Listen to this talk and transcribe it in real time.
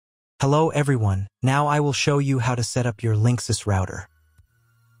Hello everyone, now I will show you how to set up your LINKSYS router.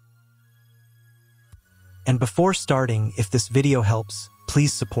 And before starting, if this video helps,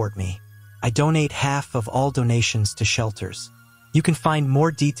 please support me. I donate half of all donations to shelters. You can find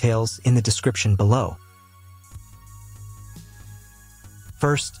more details in the description below.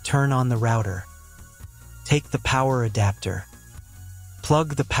 First, turn on the router. Take the power adapter.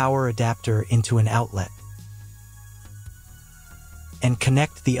 Plug the power adapter into an outlet. And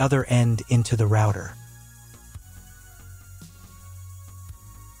connect the other end into the router.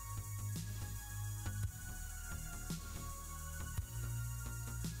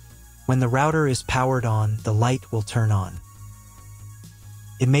 When the router is powered on, the light will turn on.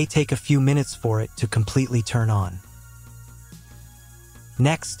 It may take a few minutes for it to completely turn on.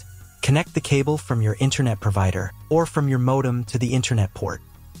 Next, connect the cable from your internet provider or from your modem to the internet port.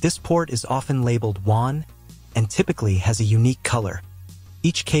 This port is often labeled WAN and typically has a unique color.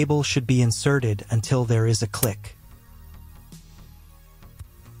 Each cable should be inserted until there is a click.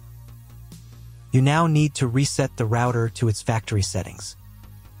 You now need to reset the router to its factory settings.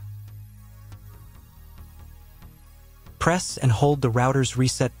 Press and hold the router's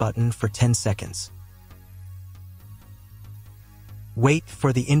reset button for 10 seconds. Wait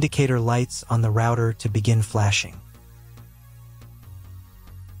for the indicator lights on the router to begin flashing.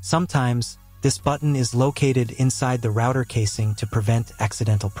 Sometimes, this button is located inside the router casing to prevent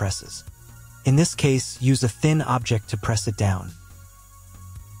accidental presses. In this case, use a thin object to press it down.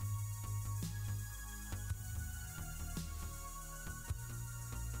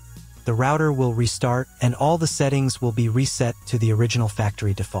 The router will restart and all the settings will be reset to the original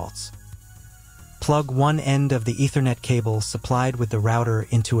factory defaults. Plug one end of the Ethernet cable supplied with the router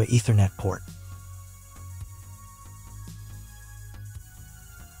into an Ethernet port.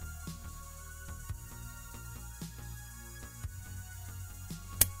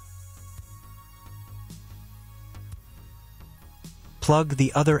 Plug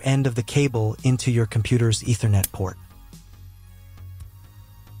the other end of the cable into your computer's Ethernet port.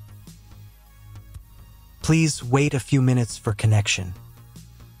 Please wait a few minutes for connection.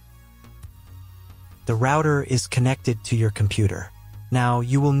 The router is connected to your computer. Now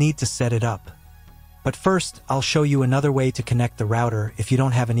you will need to set it up. But first, I'll show you another way to connect the router if you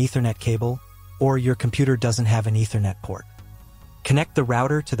don't have an Ethernet cable or your computer doesn't have an Ethernet port. Connect the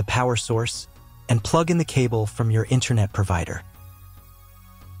router to the power source and plug in the cable from your internet provider.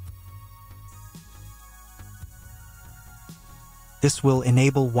 This will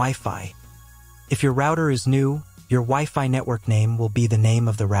enable Wi-Fi. If your router is new, your Wi-Fi network name will be the name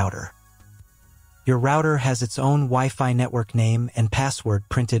of the router. Your router has its own Wi-Fi network name and password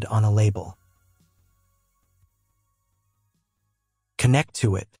printed on a label. Connect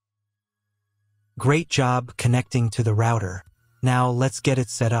to it. Great job connecting to the router. Now let's get it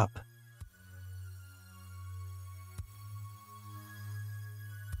set up.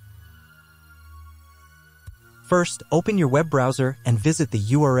 First, open your web browser and visit the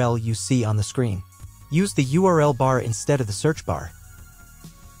URL you see on the screen. Use the URL bar instead of the search bar.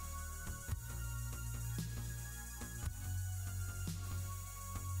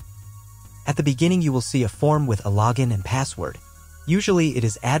 At the beginning, you will see a form with a login and password. Usually, it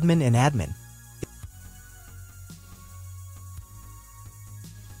is admin and admin.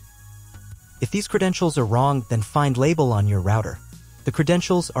 If these credentials are wrong, then find label on your router. The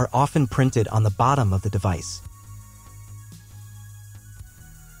credentials are often printed on the bottom of the device.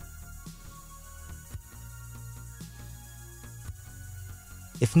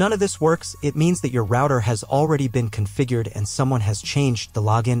 If none of this works, it means that your router has already been configured and someone has changed the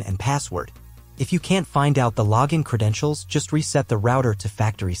login and password. If you can't find out the login credentials, just reset the router to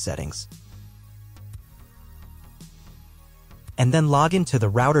factory settings. And then log into the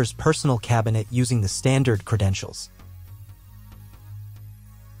router's personal cabinet using the standard credentials.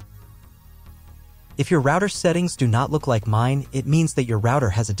 If your router settings do not look like mine, it means that your router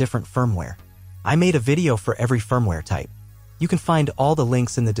has a different firmware. I made a video for every firmware type. You can find all the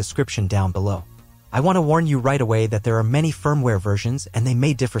links in the description down below. I want to warn you right away that there are many firmware versions and they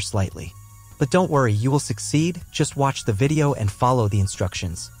may differ slightly. But don't worry, you will succeed. Just watch the video and follow the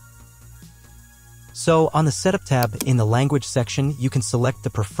instructions. So, on the Setup tab in the Language section, you can select the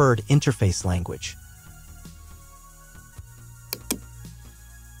preferred interface language.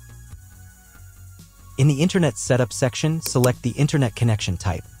 In the Internet Setup section, select the Internet connection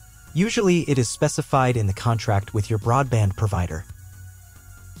type. Usually, it is specified in the contract with your broadband provider.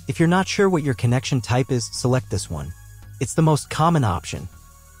 If you're not sure what your connection type is, select this one. It's the most common option.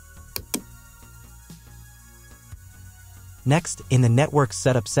 Next, in the Network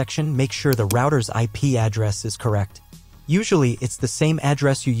Setup section, make sure the router's IP address is correct. Usually, it's the same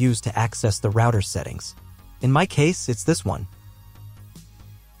address you use to access the router settings. In my case, it's this one.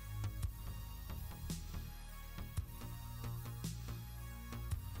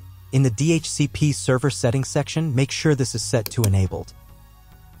 In the DHCP server settings section, make sure this is set to enabled.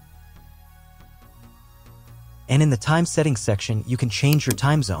 And in the time settings section, you can change your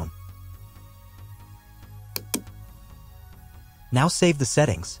time zone. Now save the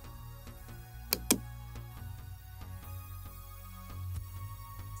settings.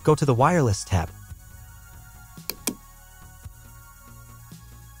 Go to the Wireless tab.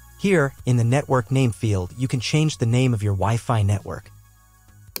 Here, in the Network Name field, you can change the name of your Wi-Fi network.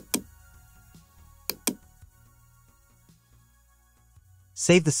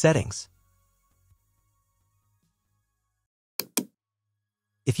 Save the settings.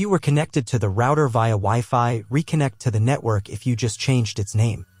 If you were connected to the router via Wi-Fi, reconnect to the network if you just changed its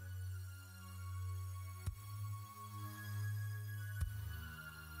name.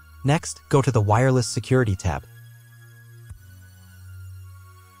 Next, go to the Wireless Security tab.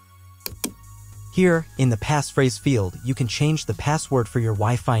 Here, in the passphrase field, you can change the password for your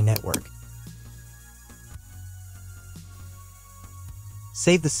Wi-Fi network.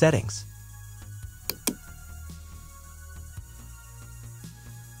 Save the settings.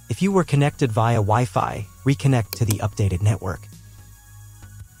 If you were connected via Wi-Fi, reconnect to the updated network.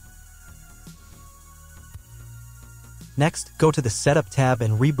 Next, go to the Setup tab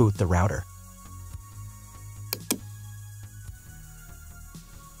and reboot the router.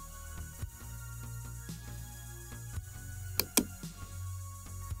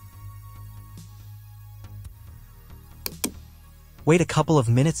 Wait a couple of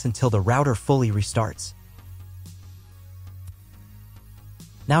minutes until the router fully restarts.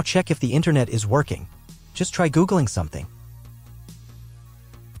 Now check if the internet is working. Just try Googling something.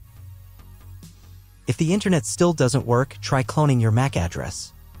 If the internet still doesn't work, try cloning your MAC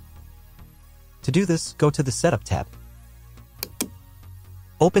address. To do this, go to the Setup tab.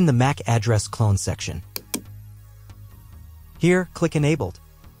 Open the MAC address clone section. Here, click Enabled.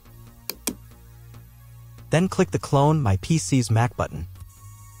 Then click the Clone My PC's MAC button.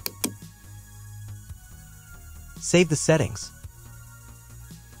 Save the settings.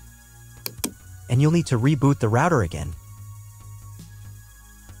 And you'll need to reboot the router again.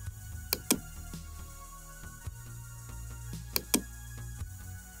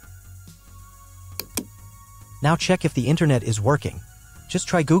 Now check if the internet is working. Just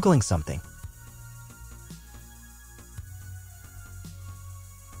try Googling something.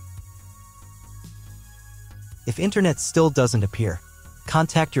 If internet still doesn't appear,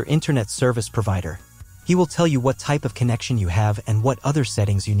 contact your internet service provider. He will tell you what type of connection you have and what other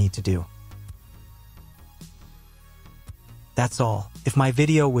settings you need to do. That's all. If my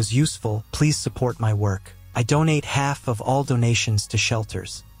video was useful, please support my work. I donate half of all donations to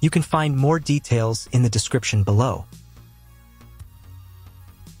shelters. You can find more details in the description below.